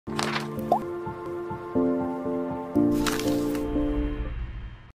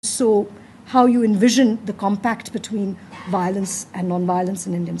also how you envision the compact between violence and non-violence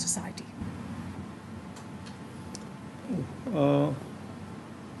in Indian society.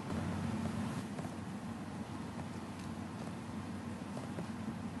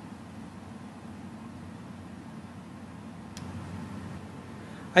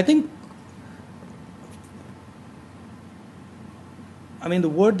 I think, I mean, the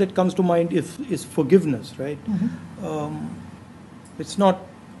word that comes to mind is forgiveness, right? Mm-hmm. It's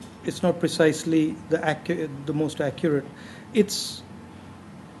not precisely the most accurate. It's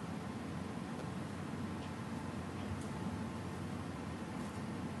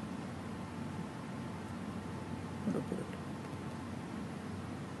how to put it?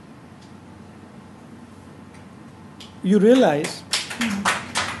 You realize.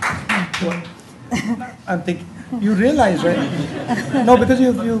 What? I'm thinking. You realize, right? No, because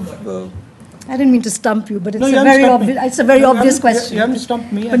you've I didn't mean to stump you, but it's no, a very obvious. It's a very obvious question. You haven't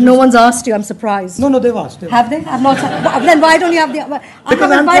stumped me. But no one's asked you. I'm surprised. No, they've asked. Have they? I've not. Then why don't you have the?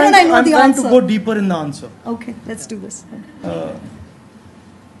 Because why don't I know the answer? I'm trying to go deeper in the answer. Okay, let's do this.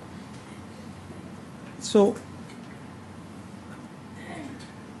 So